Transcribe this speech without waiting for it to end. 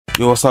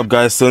Yo, what's up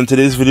guys? So in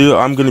today's video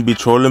I'm gonna be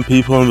trolling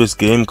people on this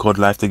game called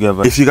Life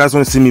Together. If you guys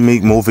want to see me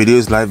make more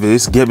videos like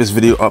this, get this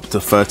video up to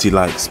 30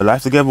 likes.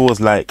 Life Together was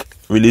like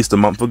released a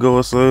month ago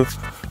or so,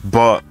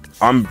 but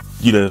I'm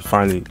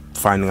finally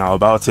finding out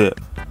about it.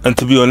 And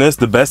to be honest,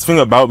 the best thing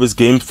about this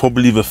game is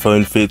probably the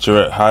phone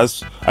feature it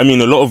has. I mean,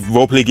 a lot of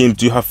roleplay games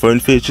do have phone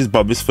features,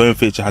 but this phone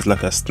feature has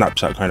like a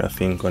Snapchat kind of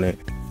thing on it.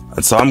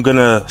 And so I'm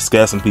gonna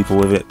scare some people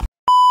with it.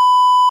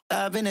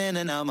 I've been in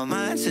and out my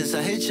mind since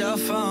I hit your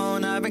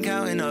phone. I've been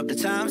counting up the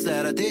times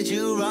that I did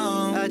you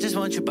wrong. I just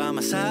want you by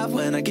my side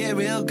when I get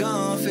real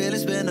gone. Feel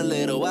it's been a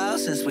little while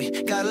since we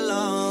got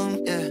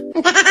along, yeah.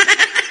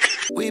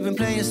 We've been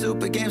playing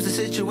stupid games, the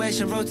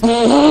situation rotates.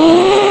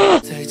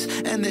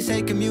 And they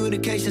say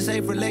communication,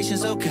 safe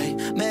relations, okay.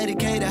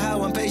 Medicated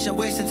how I'm patient,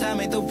 wasting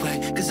time ain't the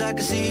way. Cause I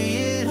can see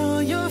it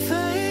on your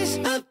face.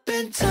 I've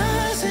been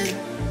tossing,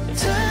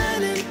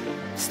 turning,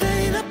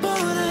 staying up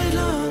all night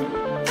long.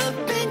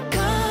 I've been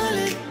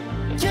calling,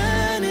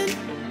 yearning,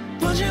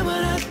 wondering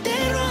what I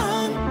did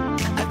wrong.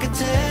 I could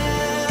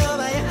tell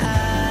by your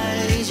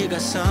eyes you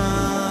got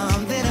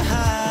something to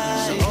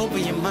hide. So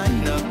open your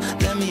mind up,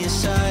 let me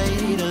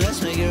inside, and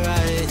let's make it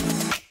right.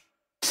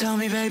 Tell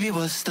me baby,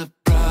 what's the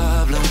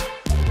problem?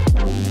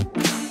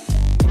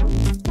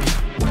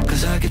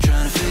 Cause I keep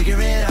trying to figure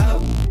it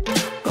out.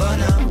 Oh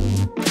no,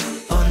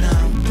 oh no.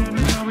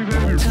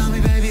 Tell me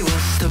baby,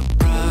 what's the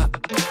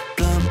problem?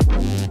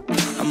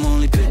 I'm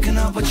only picking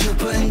up what you're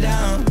putting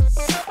down.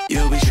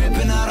 You'll be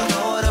tripping, I don't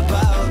know what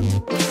about.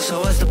 So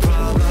what's the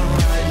problem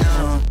right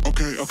now?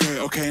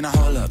 Okay, now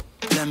hold up.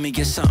 Let me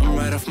get something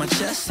right off my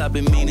chest. I've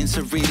been meaning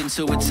to read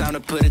into it, time to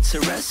put it to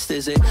rest.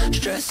 Is it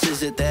stress?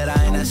 Is it that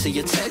I ain't answer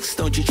your text?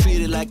 Don't you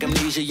treat it like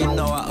amnesia, you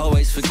know I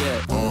always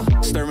forget.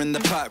 Stirring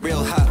the pot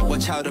real hot,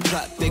 watch how the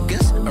plot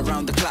thickens.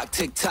 Around the clock,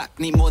 tick tock,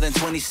 need more than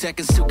 20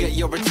 seconds to get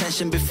your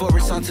attention before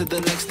it's on to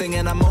the next thing.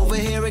 And I'm over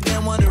here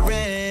again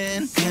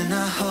wondering, can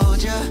I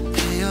hold ya,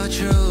 hear your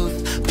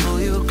truth, pull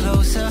you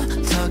closer,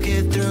 talk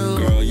it through?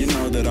 Girl, you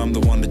know that I'm the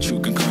one that you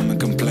can come and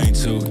complain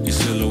to. Your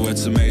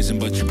silhouette's amazing,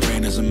 but your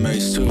brain is a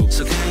maze too.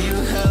 So can you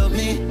help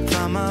me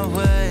find my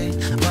way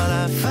while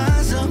I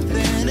find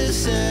something to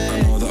say?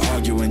 I know the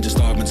arguing just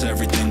augments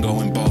everything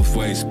going both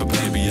ways, but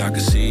baby, I can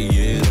see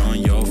it on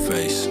your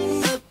face.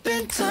 I've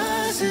been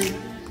tossing,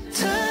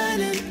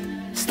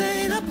 turning,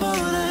 staying up all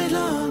night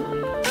long.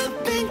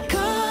 I've been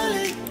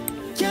calling,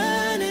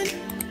 yearning,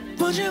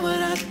 wondering what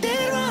I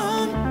did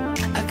wrong.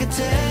 I could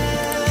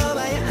tell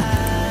by your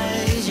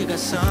eyes you got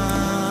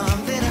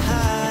something to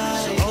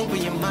hide. So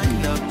open your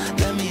mind up,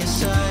 let me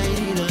inside,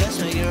 and let's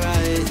make it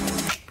right.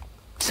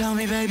 Tell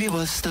me baby,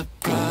 what's the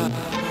problem?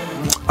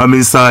 I'm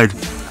inside.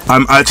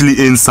 I'm actually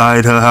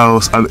inside her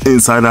house. I'm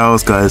inside the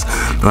house, guys.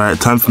 Alright,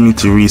 time for me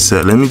to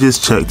reset. Let me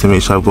just check to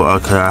make sure I've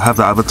got, okay, I have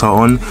the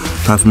avatar on.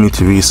 Time for me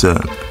to reset.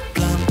 Time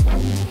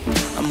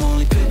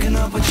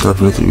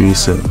for me to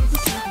reset.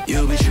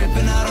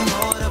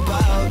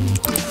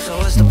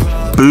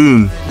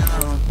 Boom.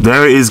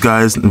 There it is,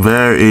 guys.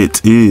 There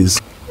it is.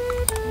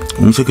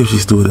 Let me check if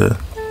she's still there.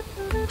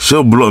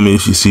 She'll block me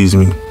if she sees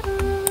me.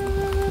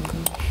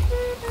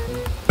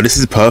 But this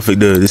is perfect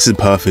though. This is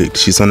perfect.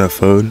 She's on her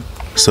phone.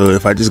 So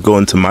if I just go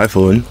onto my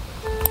phone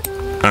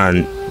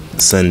and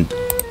send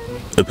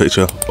a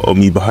picture of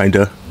me behind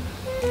her,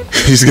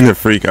 she's gonna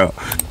freak out.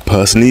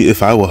 Personally,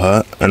 if I were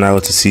her and I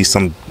were to see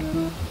some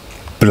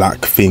black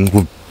thing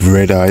with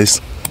red eyes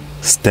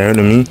staring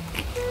at me,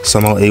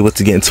 somehow able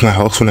to get into my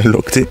house when I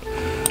locked it,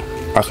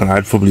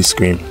 I'd probably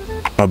scream.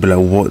 I'd be like,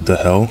 what the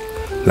hell?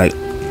 Like,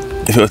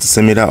 if it were to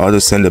send me that, I'll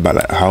just send it back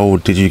like, how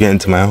did you get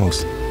into my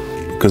house?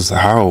 Because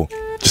how?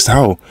 Just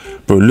how?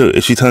 Bro, look,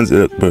 if she turns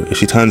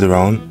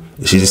around,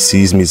 if she just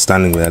sees me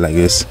standing there like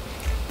this,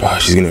 bro,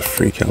 she's gonna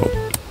freak out.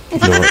 You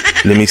know what?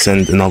 Let me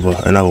send another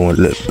one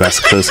that's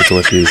closer to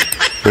what she is.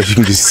 But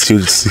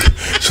she'll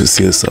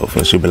see herself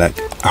and she'll be like,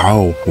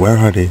 ow, where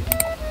are they?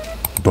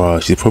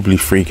 Bro, she's probably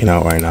freaking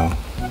out right now.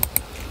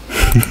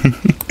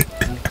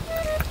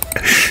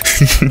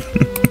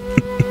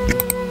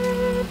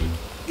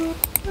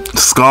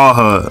 Scar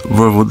her,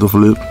 bro, what the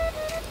flip?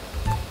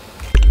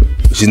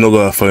 She's not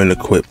got her phone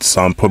equipped,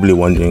 so I'm probably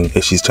wondering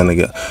if she's trying to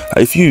get.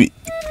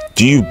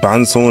 Do you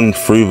ban someone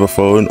through the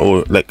phone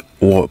or like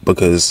what?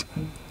 Because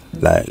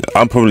like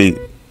I'm probably,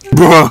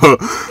 bro,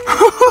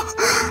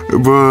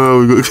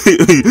 bro, we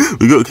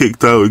got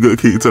kicked out.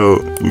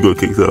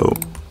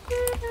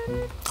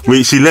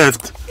 Wait, she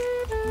left.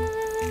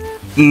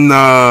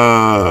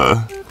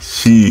 Nah,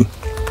 she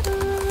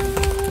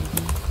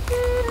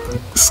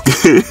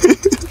scared.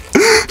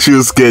 She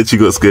was scared. She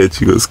got scared.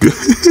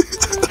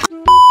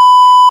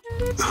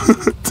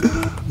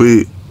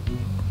 Wait,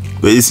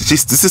 this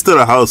is still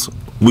a house.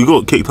 We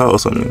got kicked out or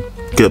something.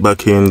 Get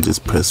back in,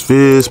 just press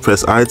this,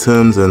 press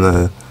items,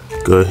 and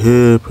go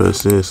here,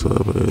 press this,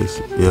 whatever it is.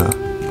 Yeah.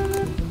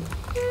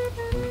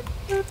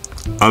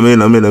 I'm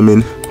in.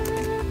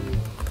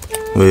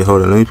 Wait,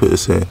 hold on, let me put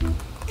this in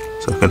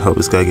so I can help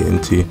this guy get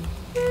into.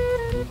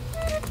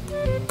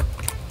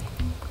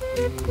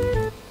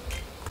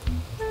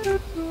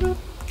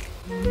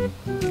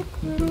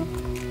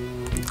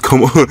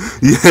 Come on.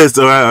 Yes,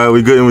 alright,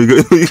 we got in, we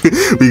got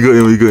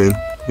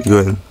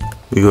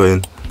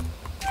in.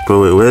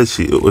 Bro, wait, where is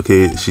she?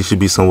 Okay, she should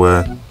be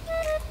somewhere.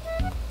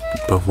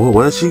 But what?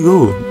 Where did she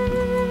go?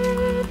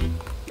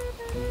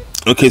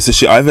 Okay, so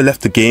she either left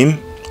the game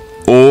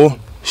or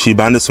she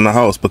banned us from the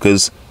house,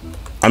 because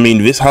I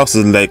mean this house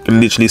is like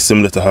literally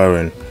similar to her,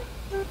 and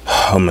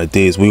oh my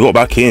days, we got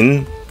back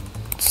in.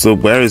 So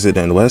where is it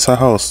then? Where's her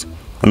house?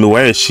 I mean,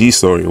 where is she?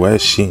 Sorry, where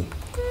is she?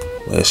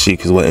 Where is she?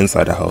 Because we're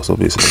inside the house,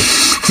 obviously.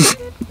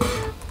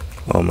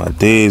 Oh my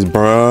days,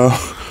 bro.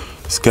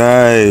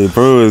 Sky,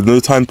 bro, there's no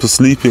time for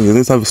sleeping. There's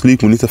no time for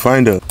sleeping. We need to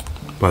find her.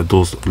 My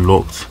door's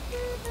locked.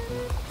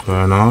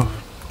 Fair enough.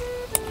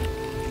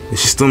 Is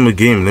she still in the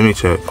game? Let me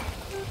check.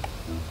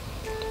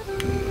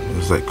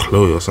 It's like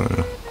Chloe or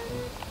something.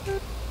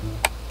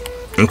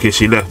 Okay,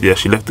 she left. Yeah,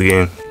 she left the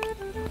game.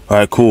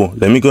 Alright, cool.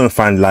 Let me go and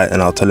find Light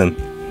and I'll tell him.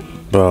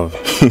 Bro.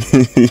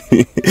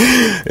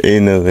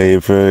 Ain't no way,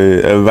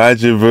 bro.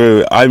 Imagine,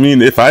 bro. I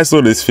mean, if I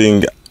saw this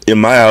thing in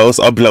my house,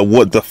 I'd be like,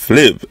 what the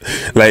flip?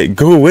 Like,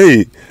 go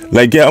away.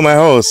 Like, get out of my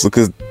house.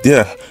 Because,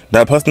 yeah,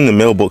 that person in the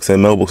mailbox, their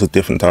mailbox is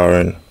different to our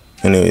own.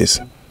 Anyways.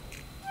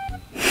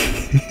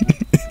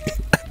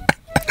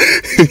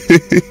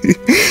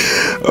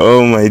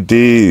 Oh my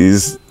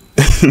days.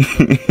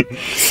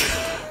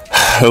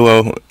 Oh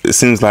well, it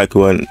seems like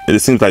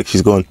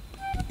she's gone.